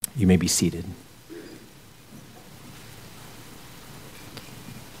You may be seated.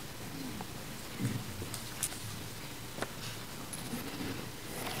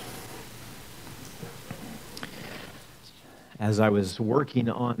 As I was working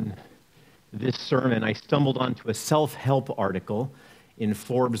on this sermon, I stumbled onto a self-help article in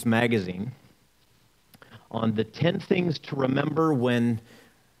Forbes magazine on the 10 things to remember when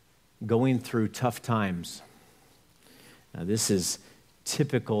going through tough times. Now, this is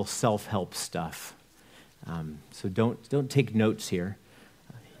typical self-help stuff, so don't take notes here.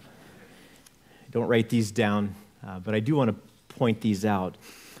 Don't write these down, but I do want to point these out.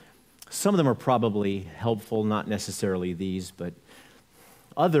 Some of them are probably helpful, not necessarily these, but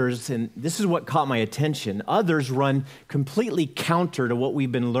others, and this is what caught my attention, others run completely counter to what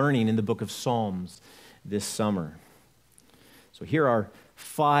we've been learning in the book of Psalms this summer. So here are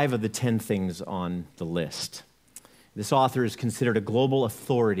 5 of the 10 things on the list. This author is considered a global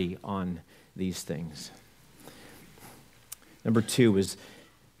authority on these things. Number 2 is,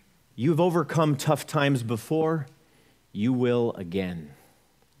 you've overcome tough times before, you will again.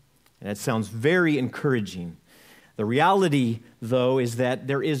 And that sounds very encouraging. The reality, though, is that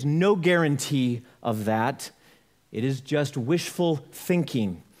there is no guarantee of that. It is just wishful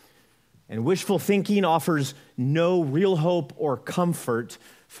thinking. And wishful thinking offers no real hope or comfort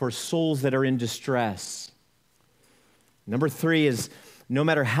for souls that are in distress. Number 3 is, no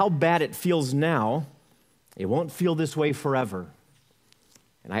matter how bad it feels now, it won't feel this way forever.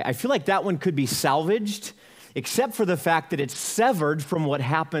 And I feel like that one could be salvaged, except for the fact that it's severed from what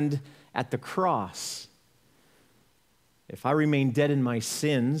happened at the cross. If I remain dead in my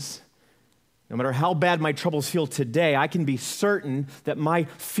sins, no matter how bad my troubles feel today, I can be certain that my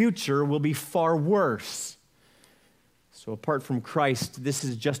future will be far worse. So apart from Christ, this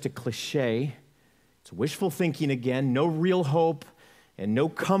is just a cliche. It's wishful thinking again, no real hope and no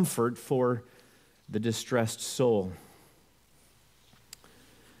comfort for the distressed soul.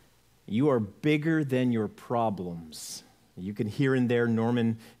 You are bigger than your problems. You can hear in there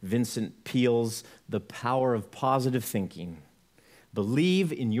Norman Vincent Peale's The Power of Positive Thinking.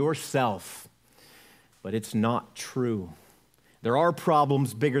 Believe in yourself, but it's not true. There are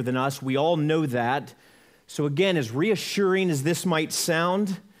problems bigger than us. We all know that. So again, as reassuring as this might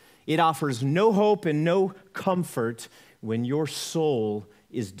sound, it offers no hope and no comfort when your soul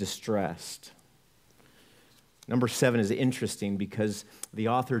is distressed. Number 7 is interesting because the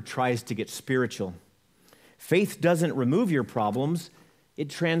author tries to get spiritual. Faith doesn't remove your problems, it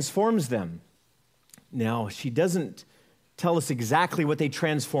transforms them. Now, she doesn't tell us exactly what they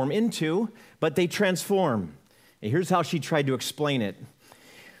transform into, but they transform. And here's how she tried to explain it.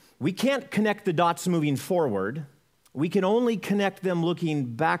 We can't connect the dots moving forward. We can only connect them looking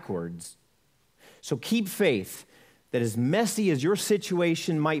backwards. So keep faith that as messy as your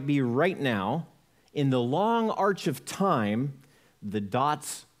situation might be right now, in the long arch of time, the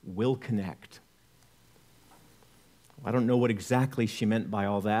dots will connect. I don't know what exactly she meant by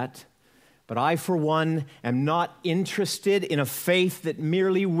all that, but I, for one, am not interested in a faith that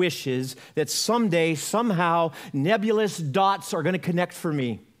merely wishes that someday, somehow, nebulous dots are going to connect for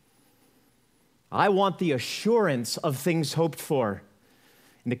me. I want the assurance of things hoped for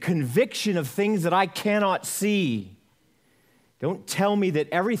and the conviction of things that I cannot see. Don't tell me that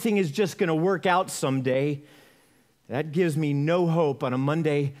everything is just going to work out someday. That gives me no hope on a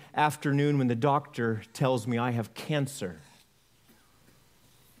Monday afternoon when the doctor tells me I have cancer.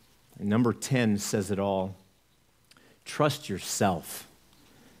 And number 10 says it all. Trust yourself.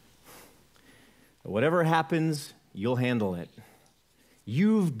 Whatever happens, you'll handle it.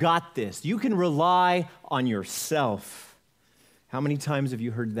 You've got this. You can rely on yourself. How many times have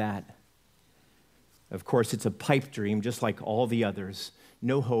you heard that? Of course, it's a pipe dream, just like all the others.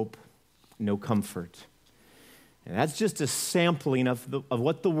 No hope, no comfort. And that's just a sampling of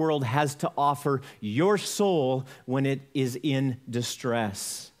what the world has to offer your soul when it is in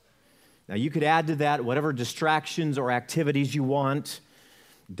distress. Now, you could add to that whatever distractions or activities you want.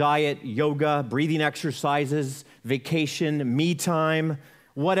 Diet, yoga, breathing exercises, vacation, me time,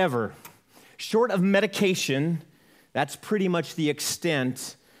 whatever. Short of medication, that's pretty much the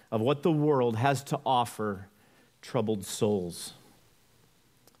extent of what the world has to offer troubled souls.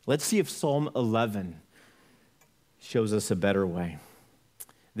 Let's see if Psalm 11 shows us a better way.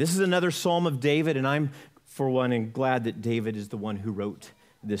 This is another psalm of David, and I'm, for one, glad that David is the one who wrote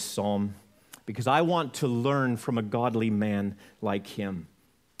this psalm, because I want to learn from a godly man like him.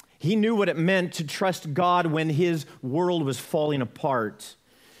 He knew what it meant to trust God when his world was falling apart,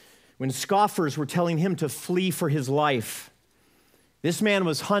 when scoffers were telling him to flee for his life. This man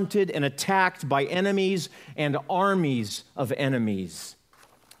was hunted and attacked by enemies and armies of enemies.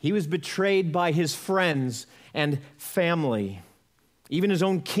 He was betrayed by his friends and family. Even his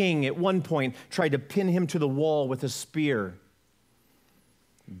own king at one point tried to pin him to the wall with a spear.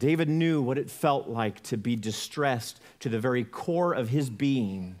 David knew what it felt like to be distressed to the very core of his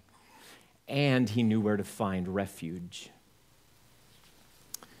being, and he knew where to find refuge.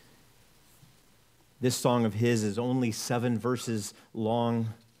 This song of his is only 7 verses long.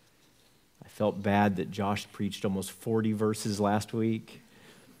 I felt bad that Josh preached almost 40 verses last week,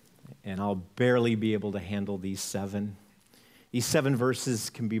 and I'll barely be able to handle these 7. These 7 verses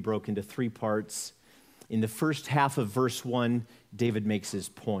can be broken into 3 parts. In the first half of verse 1, David makes his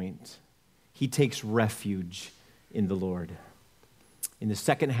point. He takes refuge in the Lord. In the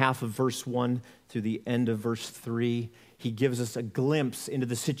second half of verse 1 through the end of verse 3, he gives us a glimpse into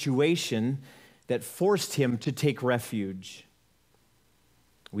the situation that forced him to take refuge.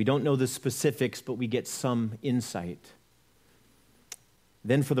 We don't know the specifics, but we get some insight.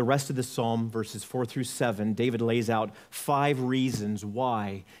 Then for the rest of the psalm, verses 4 through 7, David lays out 5 reasons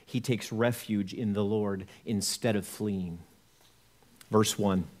why he takes refuge in the Lord instead of fleeing. Verse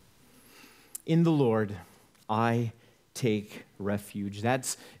 1, in the Lord I take refuge.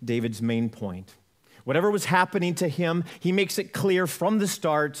 That's David's main point. Whatever was happening to him, he makes it clear from the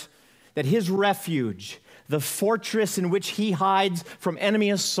start that his refuge, the fortress in which he hides from enemy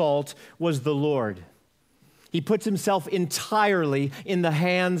assault, was the Lord. He puts himself entirely in the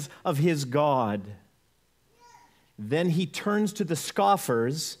hands of his God. Then he turns to the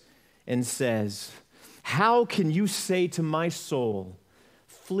scoffers and says, how can you say to my soul,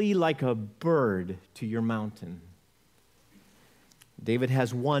 flee like a bird to your mountain? David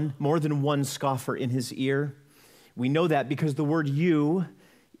has more than one scoffer in his ear. We know that because the word you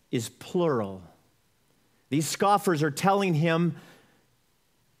is plural. These scoffers are telling him,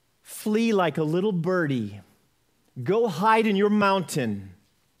 flee like a little birdie. Go hide in your mountain.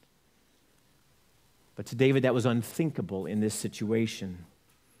 But to David, that was unthinkable in this situation.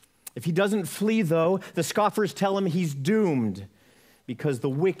 If he doesn't flee, though, the scoffers tell him he's doomed because the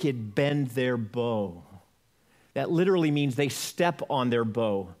wicked bend their bow. That literally means they step on their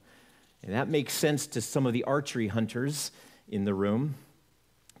bow. And that makes sense to some of the archery hunters in the room.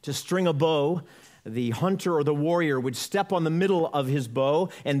 To string a bow, the hunter or the warrior would step on the middle of his bow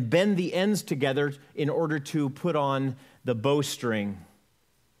and bend the ends together in order to put on the bowstring.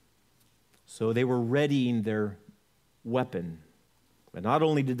 So they were readying their weapon. But not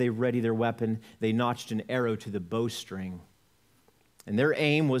only did they ready their weapon, they notched an arrow to the bowstring. And their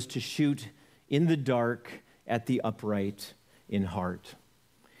aim was to shoot in the dark at the upright in heart.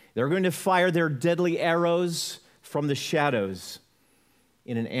 They're going to fire their deadly arrows from the shadows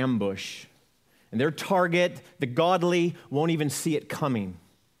in an ambush. And their target, the godly, won't even see it coming.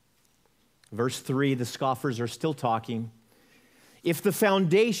 Verse 3, the scoffers are still talking. If the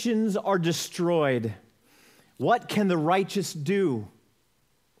foundations are destroyed, what can the righteous do?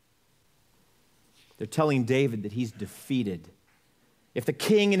 They're telling David that he's defeated. If the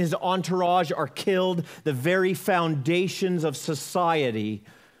king and his entourage are killed, the very foundations of society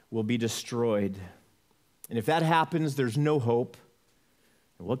will be destroyed. And if that happens, there's no hope.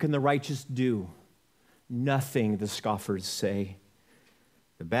 What can the righteous do? Nothing, the scoffers say.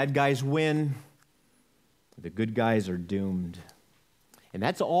 The bad guys win. The good guys are doomed. And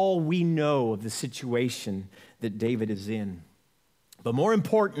that's all we know of the situation that David is in. But more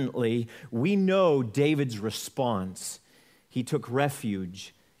importantly, we know David's response. He took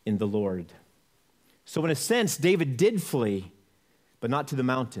refuge in the Lord. So in a sense, David did flee, but not to the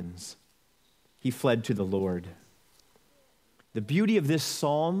mountains. He fled to the Lord. The beauty of this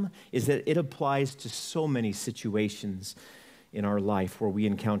psalm is that it applies to so many situations in our life where we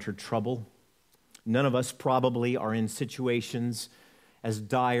encounter trouble. None of us probably are in situations as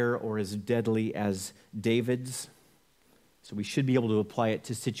dire or as deadly as David's. So we should be able to apply it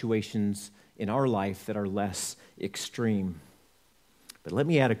to situations in our life that are less extreme. But let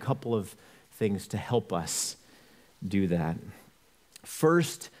me add a couple of things to help us do that.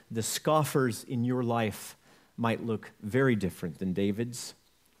 First, the scoffers in your life might look very different than David's.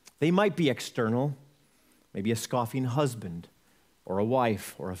 They might be external, maybe a scoffing husband or a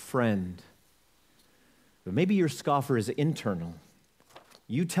wife or a friend. But maybe your scoffer is internal.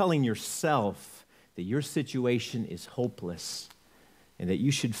 You telling yourself that your situation is hopeless and that you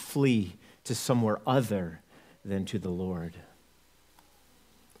should flee to somewhere other than to the Lord.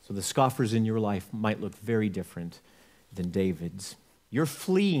 So the scoffers in your life might look very different than David's. Your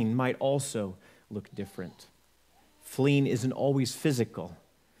fleeing might also look different. Fleeing isn't always physical.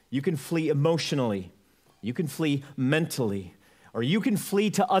 You can flee emotionally. You can flee mentally. Or you can flee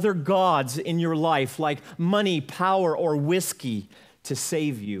to other gods in your life like money, power, or whiskey to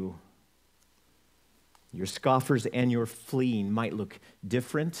save you. Your scoffers and your fleeing might look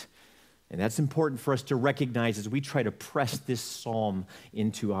different, and that's important for us to recognize as we try to press this psalm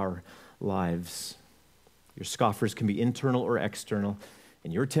into our lives. Your scoffers can be internal or external,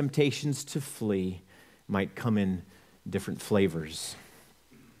 and your temptations to flee might come in different flavors.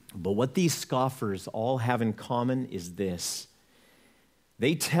 But what these scoffers all have in common is this.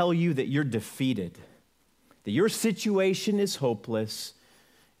 They tell you that you're defeated, that your situation is hopeless,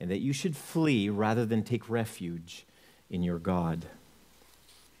 and that you should flee rather than take refuge in your God.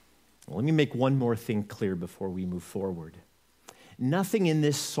 Well, let me make one more thing clear before we move forward. Nothing in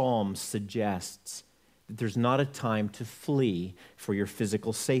this psalm suggests that there's not a time to flee for your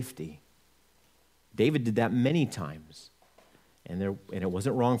physical safety. David did that many times, and it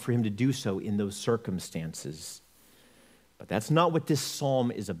wasn't wrong for him to do so in those circumstances. But that's not what this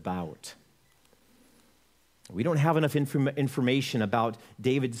psalm is about. We don't have enough information about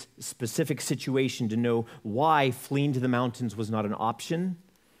David's specific situation to know why fleeing to the mountains was not an option.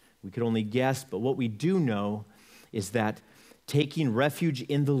 We could only guess, but what we do know is that taking refuge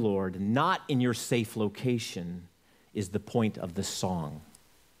in the Lord, not in your safe location, is the point of the song.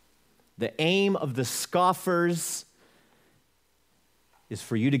 The aim of the scoffers is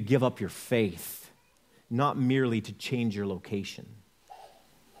for you to give up your faith, not merely to change your location.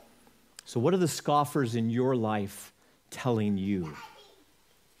 So what are the scoffers in your life telling you?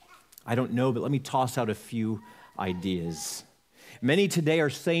 I don't know, but let me toss out a few ideas. Many today are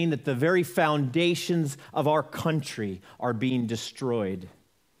saying that the very foundations of our country are being destroyed.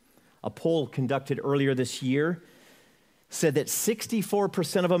 A poll conducted earlier this year said that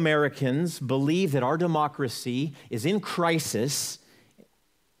 64% of Americans believe that our democracy is in crisis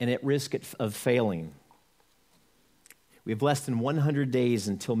and at risk of failing. We have less than 100 days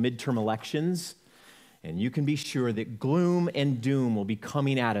until midterm elections, and you can be sure that gloom and doom will be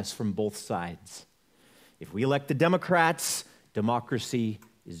coming at us from both sides. If we elect the Democrats, democracy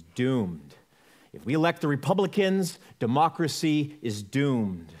is doomed. If we elect the Republicans, democracy is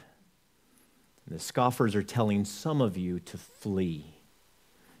doomed. And the scoffers are telling some of you to flee.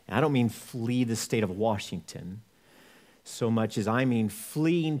 And I don't mean flee the state of Washington so much as I mean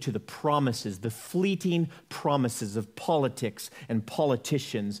fleeing to the promises, the fleeting promises of politics and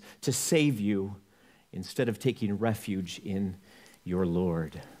politicians to save you instead of taking refuge in your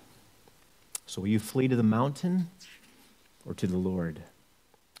Lord. So will you flee to the mountain or to the Lord?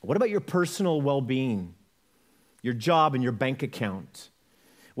 What about your personal well-being, your job and your bank account?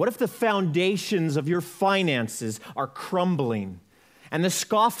 What if the foundations of your finances are crumbling and the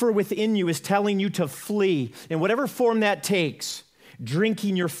scoffer within you is telling you to flee in whatever form that takes,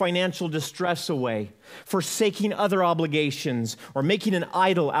 drinking your financial distress away, forsaking other obligations, or making an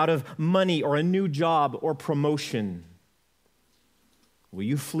idol out of money or a new job or promotion? Will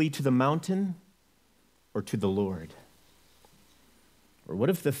you flee to the mountain or to the Lord? Or what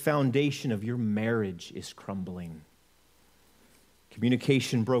if the foundation of your marriage is crumbling?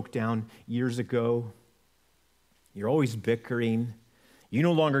 Communication broke down years ago. You're always bickering. You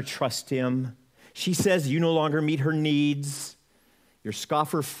no longer trust him. She says you no longer meet her needs. Your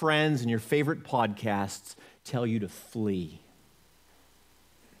scoffer friends and your favorite podcasts tell you to flee.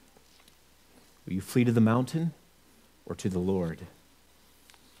 Will you flee to the mountain or to the Lord?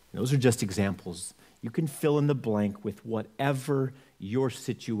 And those are just examples. You can fill in the blank with whatever your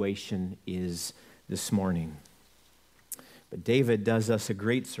situation is this morning. But David does us a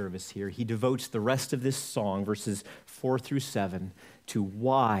great service here. He devotes the rest of this song, verses 4 through 7, to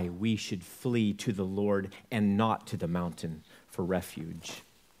why we should flee to the Lord and not to the mountain for refuge.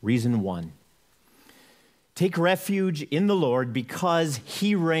 Reason 1, take refuge in the Lord because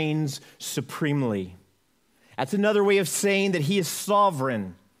he reigns supremely. That's another way of saying that he is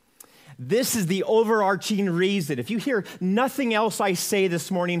sovereign. This is the overarching reason. If you hear nothing else I say this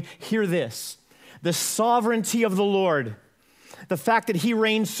morning, hear this. The sovereignty of the Lord, the fact that he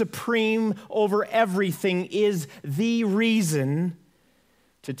reigns supreme over everything, is the reason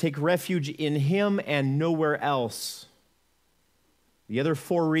to take refuge in him and nowhere else. The other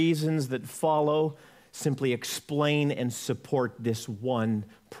 4 reasons that follow simply explain and support this one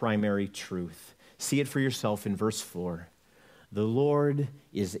primary truth. See it for yourself in verse 4. The Lord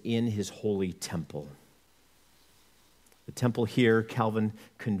is in his holy temple. The temple here, Calvin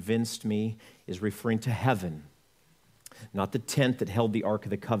convinced me, is referring to heaven, not the tent that held the Ark of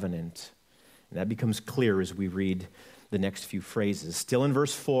the Covenant. And that becomes clear as we read the next few phrases. Still in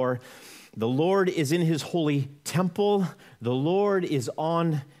verse 4, the Lord is in his holy temple. His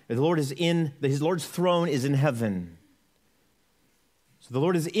Lord's throne is in heaven. So the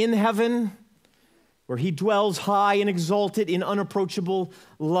Lord is in heaven, where he dwells high and exalted in unapproachable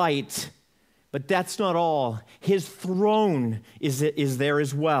light. But that's not all. His throne is there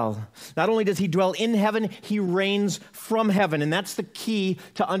as well. Not only does he dwell in heaven, he reigns from heaven. And that's the key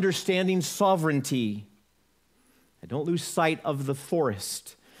to understanding sovereignty. And don't lose sight of the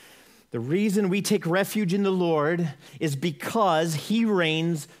forest. The reason we take refuge in the Lord is because he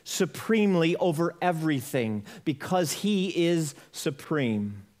reigns supremely over everything, because he is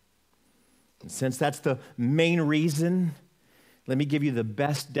supreme. And since that's the main reason, let me give you the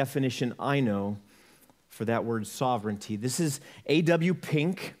best definition I know for that word sovereignty. This is A.W.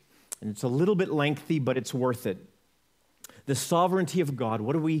 Pink, and it's a little bit lengthy, but it's worth it. The sovereignty of God,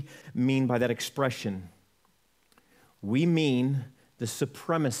 what do we mean by that expression? We mean the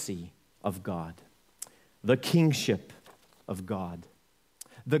supremacy of God, the kingship of God,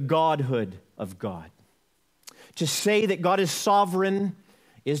 the godhood of God. To say that God is sovereign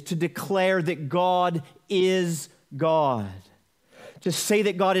is to declare that God is God. To say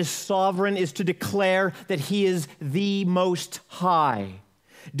that God is sovereign is to declare that he is the Most High,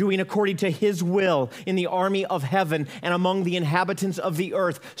 doing according to his will in the army of heaven and among the inhabitants of the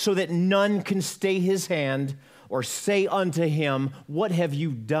earth, so that none can stay his hand or say unto him, "What have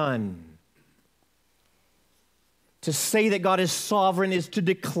you done?" To say that God is sovereign is to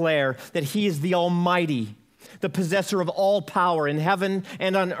declare that he is the Almighty, the possessor of all power in heaven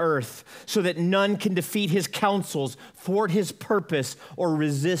and on earth, so that none can defeat his counsels, thwart his purpose, or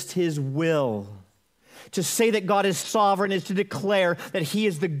resist his will. To say that God is sovereign is to declare that he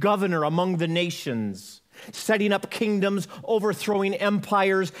is the governor among the nations, setting up kingdoms, overthrowing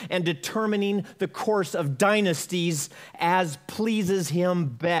empires, and determining the course of dynasties as pleases him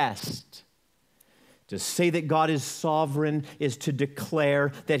best. To say that God is sovereign is to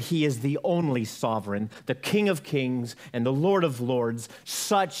declare that he is the only sovereign, the King of kings and the Lord of lords.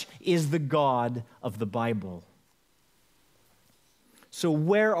 Such is the God of the Bible. So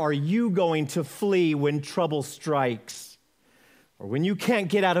where are you going to flee when trouble strikes? Or when you can't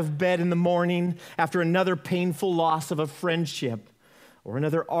get out of bed in the morning after another painful loss of a friendship or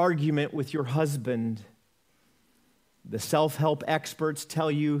another argument with your husband? The self-help experts tell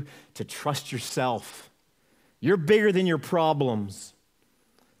you to trust yourself. You're bigger than your problems.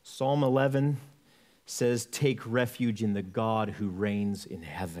 Psalm 11 says, "Take refuge in the God who reigns in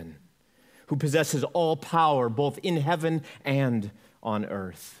heaven, who possesses all power both in heaven and on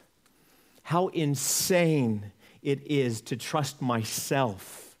earth." How insane it is to trust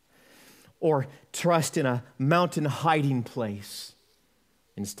myself or trust in a mountain hiding place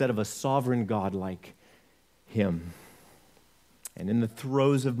instead of a sovereign God like him. And in the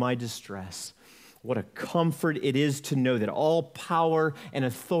throes of my distress, what a comfort it is to know that all power and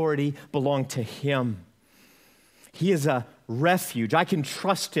authority belong to him. He is a refuge. I can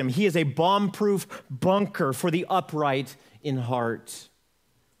trust him. He is a bomb-proof bunker for the upright in heart.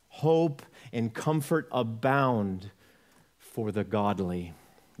 Hope and comfort abound for the godly,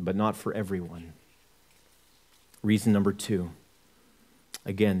 but not for everyone. Reason number 2.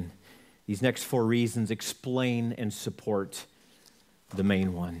 Again, these next 4 reasons explain and support the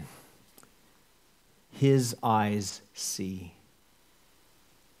main one. His eyes see.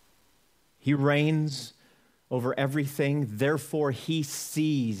 He reigns over everything, therefore he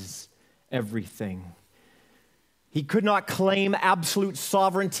sees everything. He could not claim absolute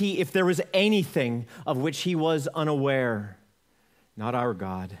sovereignty if there was anything of which he was unaware. Not our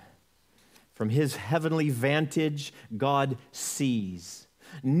God. From his heavenly vantage, God sees.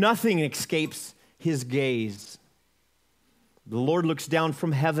 Nothing escapes his gaze. The Lord looks down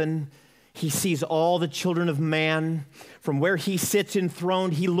from heaven. He sees all the children of man. From where he sits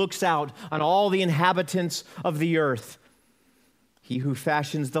enthroned, he looks out on all the inhabitants of the earth. He who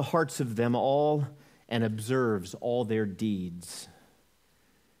fashions the hearts of them all and observes all their deeds.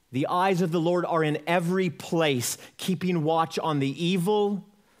 The eyes of the Lord are in every place, keeping watch on the evil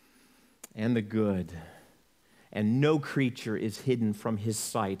and the good. And no creature is hidden from his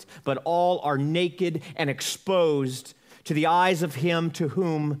sight, but all are naked and exposed to the eyes of him to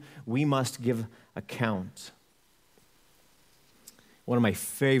whom we must give account. One of my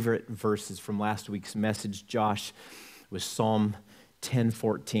favorite verses from last week's message, Josh, was Psalm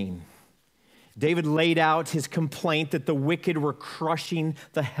 10:14. David laid out his complaint that the wicked were crushing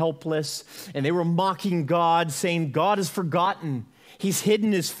the helpless, and they were mocking God, saying, God has forgotten. He's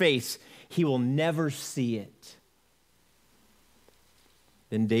hidden his face. He will never see it.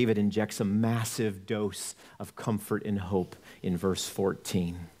 Then David injects a massive dose of comfort and hope in verse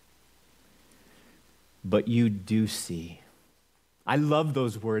 14. But you do see. I love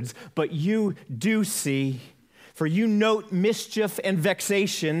those words. But you do see. For you note mischief and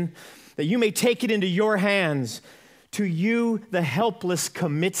vexation, that you may take it into your hands. To you, the helpless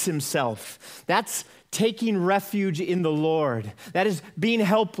commits himself. That's taking refuge in the Lord. That is being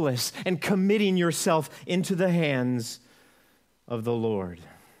helpless and committing yourself into the hands of the Lord.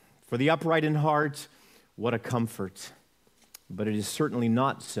 For the upright in heart, what a comfort. But it is certainly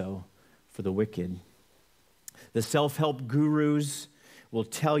not so for the wicked. The self-help gurus will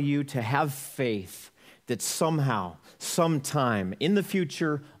tell you to have faith that somehow, sometime in the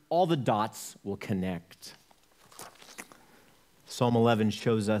future, all the dots will connect. Psalm 11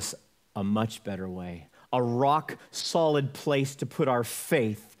 shows us a much better way, a rock-solid place to put our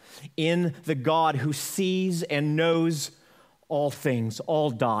faith in the God who sees and knows all things, all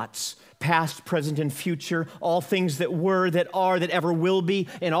dots, past, present, and future, all things that were, that are, that ever will be,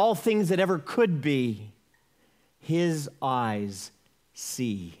 and all things that ever could be. His eyes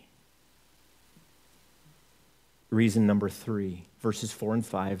see. Reason number 3, verses 4 and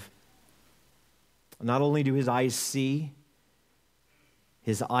 5. Not only do his eyes see,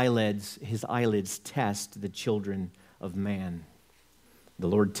 his eyelids test the children of man. The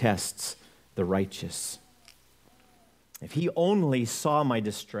Lord tests the righteous. If he only saw my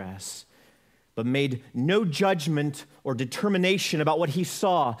distress, but made no judgment or determination about what he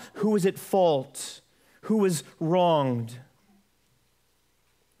saw, who was at fault, who was wronged,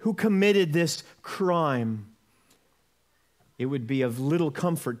 who committed this crime, it would be of little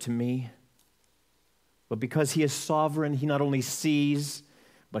comfort to me. But because he is sovereign, he not only sees,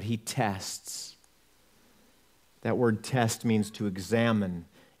 but he tests. That word test means to examine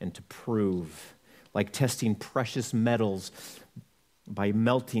and to prove, like testing precious metals by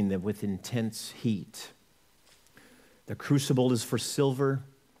melting them with intense heat. The crucible is for silver,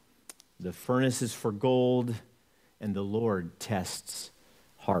 the furnace is for gold, and the Lord tests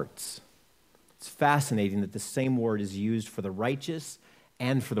hearts. It's fascinating that the same word is used for the righteous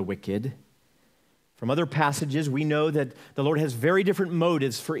and for the wicked. From other passages, we know that the Lord has very different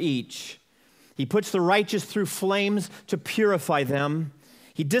motives for each. He puts the righteous through flames to purify them.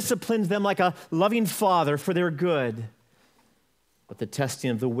 He disciplines them like a loving father for their good. But the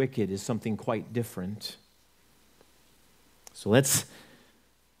testing of the wicked is something quite different. So let's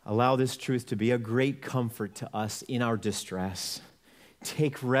allow this truth to be a great comfort to us in our distress.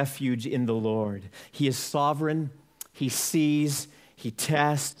 Take refuge in the Lord. He is sovereign. He sees. He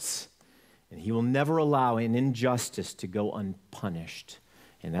tests. And he will never allow an injustice to go unpunished.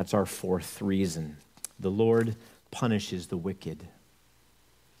 And that's our 4th reason. The Lord punishes the wicked.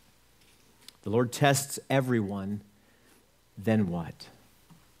 The Lord tests everyone. Then what?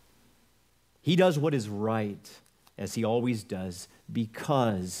 He does what is right, as he always does,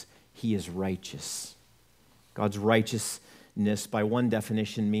 because he is righteous. God's righteousness, by one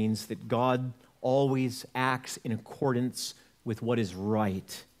definition, means that God always acts in accordance with what is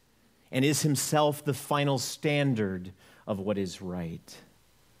right and is himself the final standard of what is right.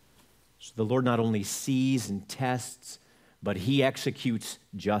 So the Lord not only sees and tests, but he executes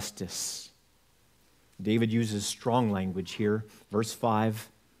justice. David uses strong language here. Verse 5,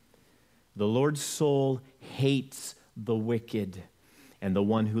 the Lord's soul hates the wicked and the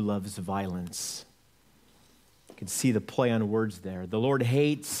one who loves violence. You can see the play on words there. The Lord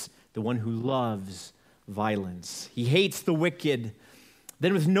hates the one who loves violence. He hates the wicked.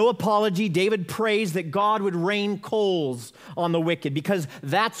 Then with no apology, David prays that God would rain coals on the wicked because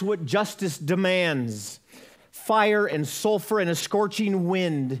that's what justice demands. Fire and sulfur and a scorching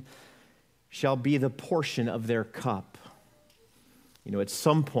wind shall be the portion of their cup. You know, at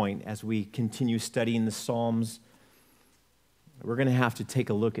some point, as we continue studying the Psalms, we're going to have to take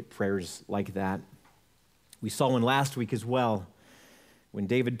a look at prayers like that. We saw one last week as well, when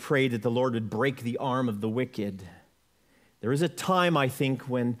David prayed that the Lord would break the arm of the wicked. There is a time, I think,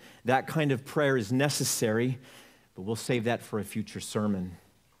 when that kind of prayer is necessary, but we'll save that for a future sermon.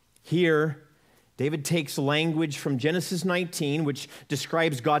 Here, David takes language from Genesis 19, which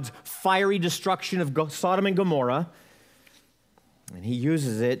describes God's fiery destruction of Sodom and Gomorrah, and he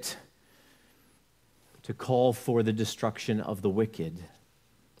uses it to call for the destruction of the wicked.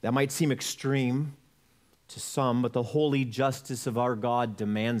 That might seem extreme to some, but the holy justice of our God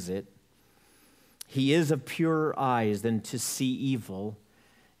demands it. He is of purer eyes than to see evil,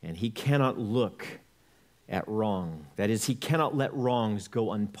 and he cannot look at wrong. That is, he cannot let wrongs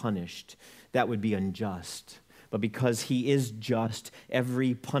go unpunished. That would be unjust. But because he is just,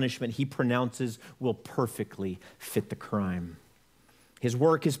 every punishment he pronounces will perfectly fit the crime. His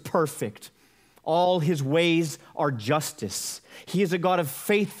work is perfect. All his ways are justice. He is a God of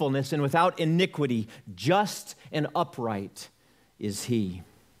faithfulness and without iniquity. Just and upright is he.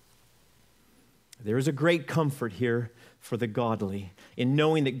 There is a great comfort here for the godly, in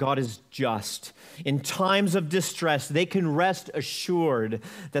knowing that God is just. In times of distress, they can rest assured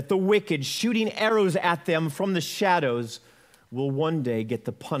that the wicked, shooting arrows at them from the shadows, will one day get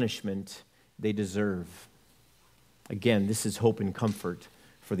the punishment they deserve. Again, this is hope and comfort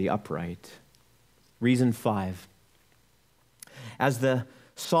for the upright. Reason 5. As the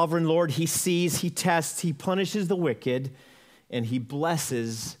sovereign Lord, he sees, he tests, he punishes the wicked, and he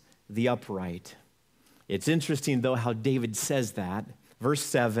blesses the upright. It's interesting, though, how David says that. Verse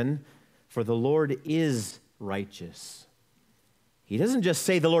 7, for the Lord is righteous. He doesn't just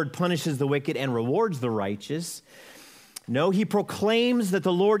say the Lord punishes the wicked and rewards the righteous. No, he proclaims that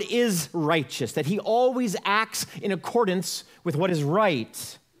the Lord is righteous, that he always acts in accordance with what is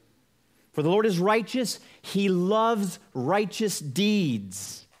right. For the Lord is righteous, he loves righteous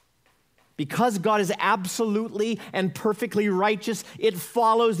deeds. Because God is absolutely and perfectly righteous, it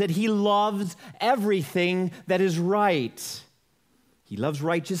follows that he loves everything that is right. He loves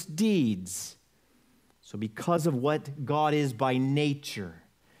righteous deeds. So because of what God is by nature,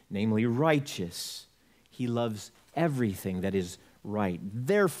 namely righteous, he loves everything that is right.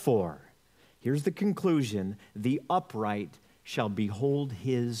 Therefore, here's the conclusion, the upright shall behold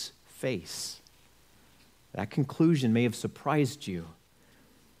his face. That conclusion may have surprised you.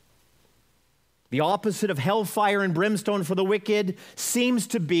 The opposite of hellfire and brimstone for the wicked seems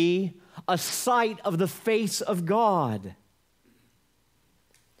to be a sight of the face of God.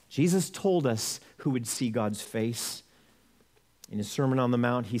 Jesus told us who would see God's face. In his Sermon on the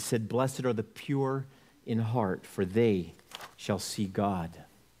Mount, he said, "Blessed are the pure in heart, for they shall see God."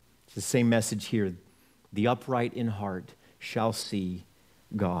 It's the same message here. The upright in heart shall see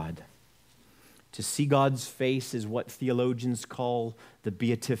God. To see God's face is what theologians call the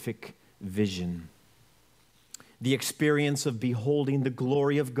beatific vision. The experience of beholding the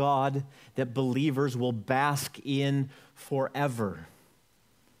glory of God that believers will bask in forever.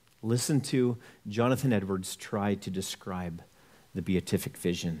 Listen to Jonathan Edwards try to describe the beatific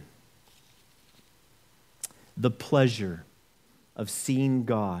vision. The pleasure of seeing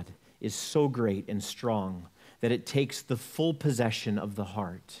God is so great and strong that it takes the full possession of the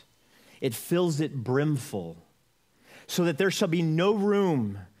heart. It fills it brimful, so that there shall be no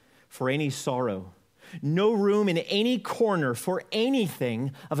room for any sorrow, no room in any corner for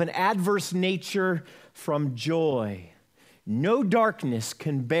anything of an adverse nature from joy. No darkness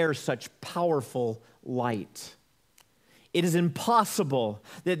can bear such powerful light. It is impossible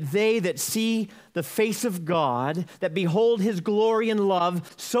that they that see the face of God, that behold his glory and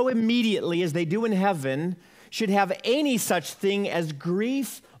love so immediately as they do in heaven, should have any such thing as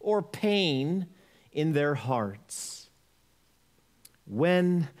grief or pain in their hearts.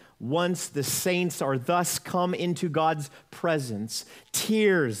 When once the saints are thus come into God's presence,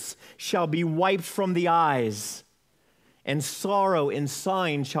 tears shall be wiped from the eyes, and sorrow and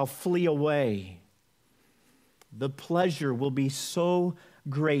sighing shall flee away. The pleasure will be so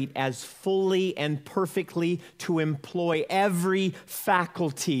great as fully and perfectly to employ every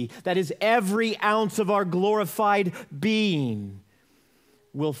faculty, that is, every ounce of our glorified being,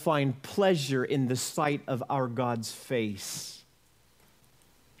 will find pleasure in the sight of our God's face.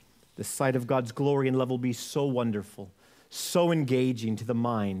 The sight of God's glory and love will be so wonderful, so engaging to the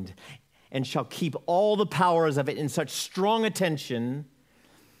mind, and shall keep all the powers of it in such strong attention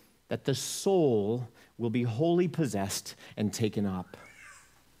that the soul will be wholly possessed and taken up.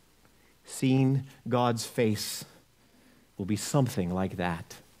 Seeing God's face will be something like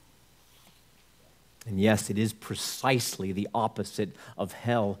that. And yes, it is precisely the opposite of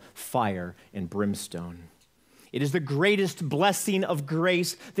hell, fire, and brimstone. It is the greatest blessing of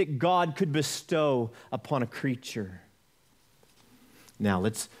grace that God could bestow upon a creature. Now,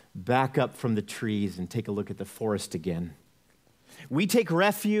 let's back up from the trees and take a look at the forest again. We take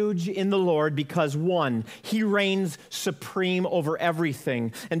refuge in the Lord because, one, he reigns supreme over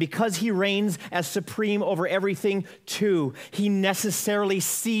everything. And because he reigns as supreme over everything, two, he necessarily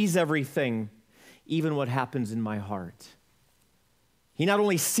sees everything, even what happens in my heart. He not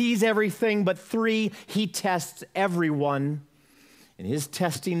only sees everything, but three, he tests everyone. And his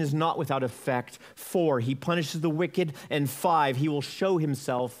testing is not without effect. Four, he punishes the wicked. And five, he will show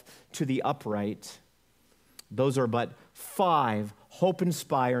himself to the upright. Those are but five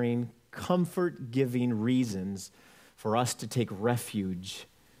hope-inspiring, comfort-giving reasons for us to take refuge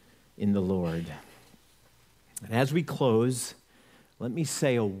in the Lord. And as we close, let me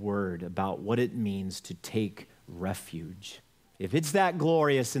say a word about what it means to take refuge. If it's that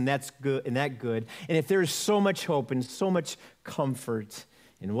glorious and that's good and if there's so much hope and so much comfort,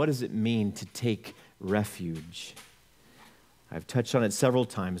 and what does it mean to take refuge? I've touched on it several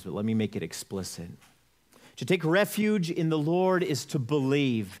times, but let me make it explicit. To take refuge in the Lord is to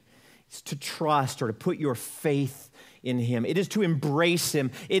believe, it's to trust or to put your faith in him. It is to embrace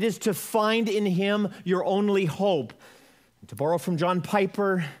him. It is to find in him your only hope. To borrow from John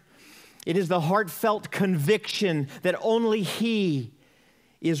Piper, it is the heartfelt conviction that only he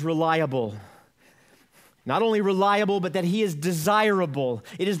is reliable. Not only reliable, but that he is desirable.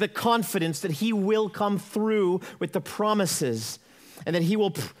 It is the confidence that he will come through with the promises, and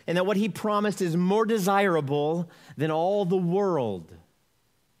that what he promised is more desirable than all the world.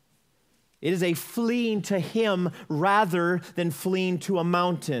 It is a fleeing to him rather than fleeing to a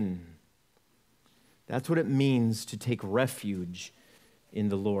mountain. That's what it means to take refuge in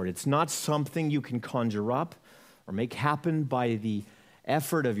the Lord. It's not something you can conjure up or make happen by the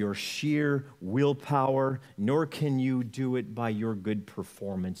effort of your sheer willpower, nor can you do it by your good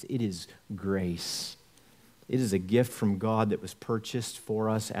performance. It is grace. It is a gift from God that was purchased for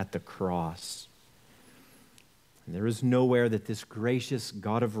us at the cross. And there is nowhere that this gracious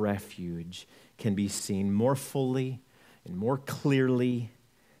God of refuge can be seen more fully and more clearly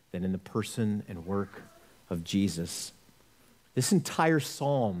than in the person and work of Jesus. This entire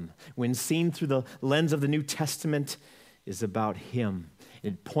psalm, when seen through the lens of the New Testament, is about him.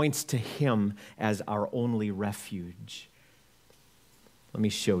 It points to him as our only refuge. Let me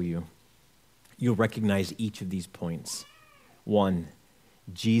show you. You'll recognize each of these points. 1,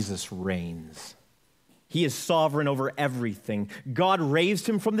 Jesus reigns. He is sovereign over everything. God raised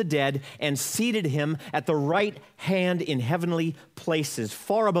him from the dead and seated him at the right hand in heavenly places,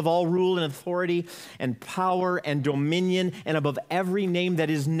 far above all rule and authority and power and dominion, and above every name that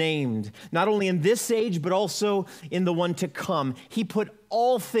is named, not only in this age, but also in the one to come. He put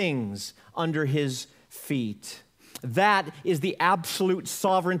all things under his feet. That is the absolute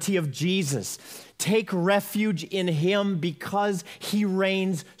sovereignty of Jesus. Take refuge in him because he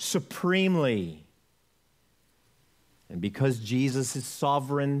reigns supremely. And because Jesus is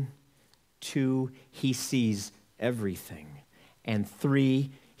sovereign, 2, he sees everything. And 3,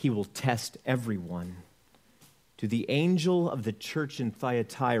 he will test everyone. To the angel of the church in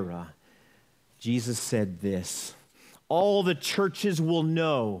Thyatira, Jesus said this: all the churches will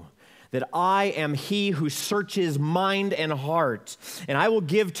know that I am he who searches mind and heart, and I will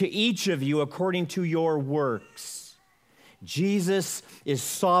give to each of you according to your works. Jesus is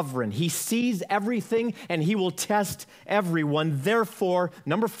sovereign. He sees everything, and he will test everyone. Therefore,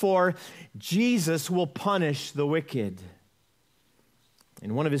 number 4, Jesus will punish the wicked.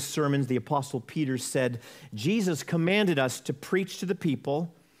 In one of his sermons, the Apostle Peter said, Jesus commanded us to preach to the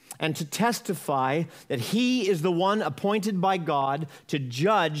people and to testify that he is the one appointed by God to be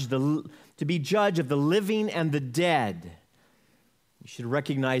judge of the living and the dead. You should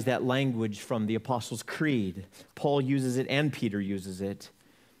recognize that language from the Apostles' Creed. Paul uses it and Peter uses it.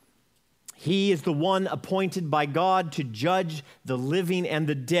 He is the one appointed by God to judge the living and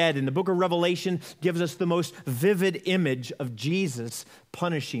the dead. And the book of Revelation gives us the most vivid image of Jesus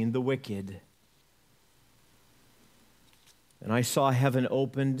punishing the wicked. And I saw heaven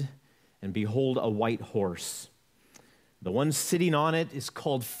opened, and behold, a white horse. The one sitting on it is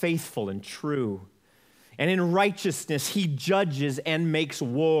called Faithful and True. And in righteousness he judges and makes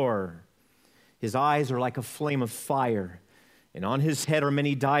war. His eyes are like a flame of fire, and on his head are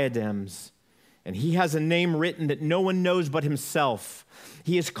many diadems. And he has a name written that no one knows but himself.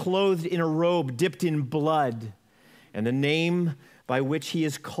 He is clothed in a robe dipped in blood, and the name by which he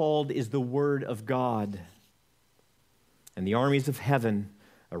is called is the Word of God. And the armies of heaven,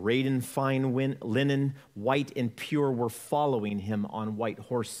 arrayed in fine linen, white and pure, were following him on white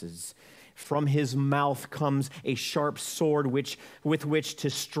horses. From his mouth comes a sharp sword with which to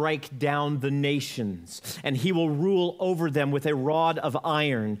strike down the nations. And he will rule over them with a rod of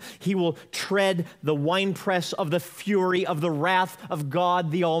iron. He will tread the winepress of the fury of the wrath of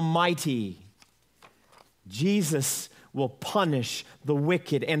God the Almighty. Jesus will punish the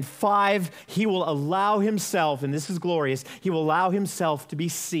wicked. And 5, he will allow himself, and this is glorious, he will allow himself to be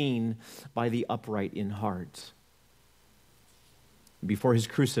seen by the upright in heart. Before his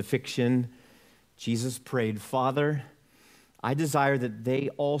crucifixion, Jesus prayed, Father, I desire that they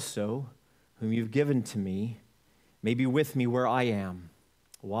also, whom you've given to me, may be with me where I am.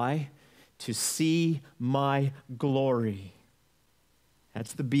 Why? To see my glory.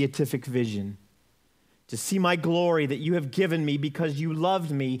 That's the beatific vision. To see my glory that you have given me because you loved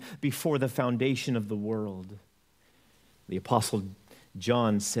me before the foundation of the world. The Apostle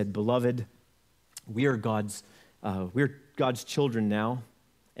John said, Beloved, we're God's children now,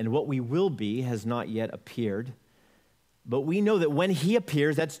 and what we will be has not yet appeared. But we know that when he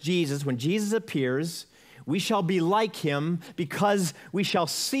appears, that's Jesus, when Jesus appears, we shall be like him because we shall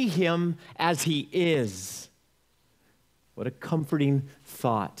see him as he is. What a comforting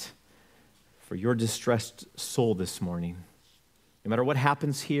thought for your distressed soul this morning. No matter what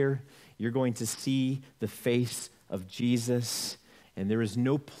happens here, you're going to see the face of Jesus, and there is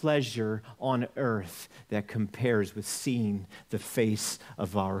no pleasure on earth that compares with seeing the face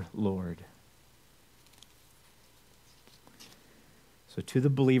of our Lord. So to the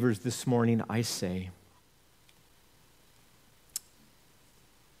believers this morning, I say,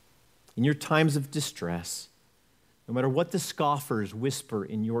 in your times of distress, no matter what the scoffers whisper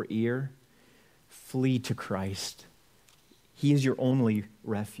in your ear, flee to Christ. He is your only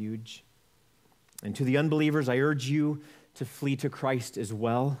refuge. And to the unbelievers, I urge you to flee to Christ as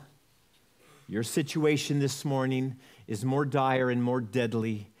well. Your situation this morning is more dire and more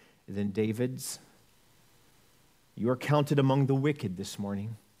deadly than David's. You are counted among the wicked this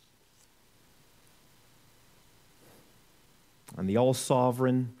morning. And the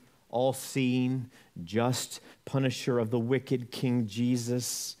all-sovereign, all-seeing, just punisher of the wicked, King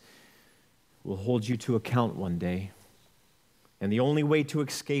Jesus, will hold you to account one day. And the only way to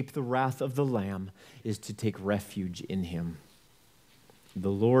escape the wrath of the Lamb is to take refuge in him.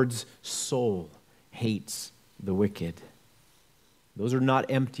 The Lord's soul hates the wicked. Those are not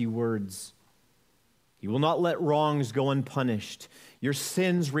empty words. He will not let wrongs go unpunished. Your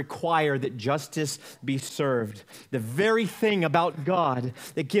sins require that justice be served. The very thing about God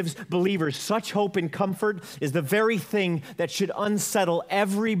that gives believers such hope and comfort is the very thing that should unsettle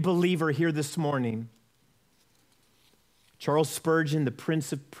every believer here this morning. Charles Spurgeon, the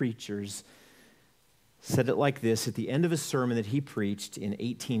Prince of Preachers, said it like this at the end of a sermon that he preached in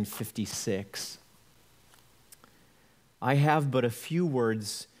 1856. I have but a few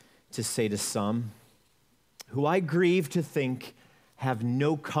words to say to some who I grieve to think have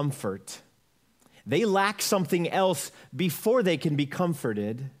no comfort. They lack something else before they can be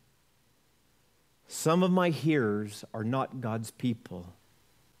comforted. Some of my hearers are not God's people.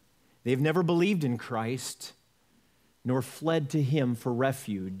 They've never believed in Christ, nor fled to him for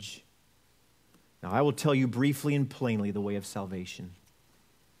refuge. Now, I will tell you briefly and plainly the way of salvation.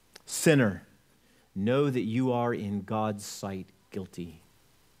 Sinner, know that you are in God's sight guilty,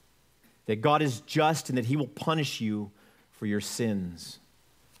 that God is just and that he will punish you for your sins.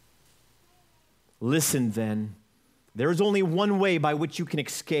 Listen then, there is only one way by which you can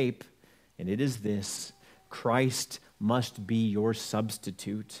escape, and it is this: Christ must be your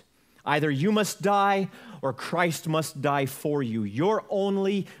substitute. Either you must die or Christ must die for you. Your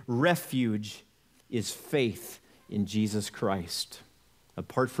only refuge is faith in Jesus Christ.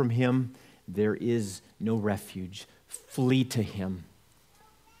 Apart from him, there is no refuge. Flee to him.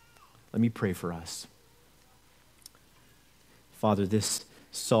 Let me pray for us. Father, this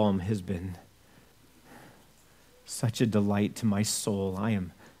psalm has been such a delight to my soul. I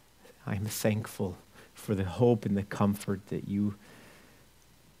am thankful for the hope and the comfort that you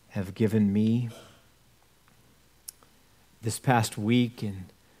have given me this past week, and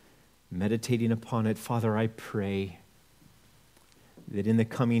meditating upon it. Father, I pray that in the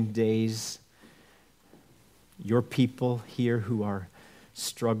coming days, your people here who are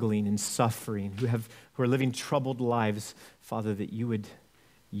struggling and suffering, who are living troubled lives, Father, that you would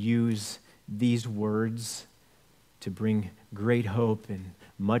use these words to bring great hope and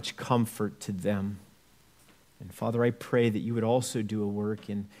much comfort to them. And Father, I pray that you would also do a work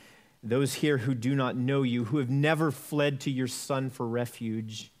in those here who do not know you, who have never fled to your Son for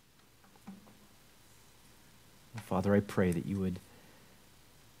refuge. Father, I pray that you would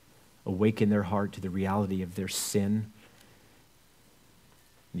awaken their heart to the reality of their sin,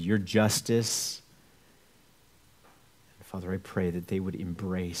 your justice. And Father, I pray that they would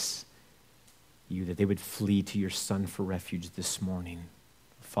embrace you, that they would flee to your Son for refuge this morning.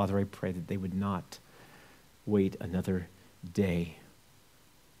 Father, I pray that they would not wait another day.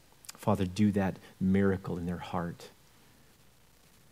 Father, do that miracle in their heart.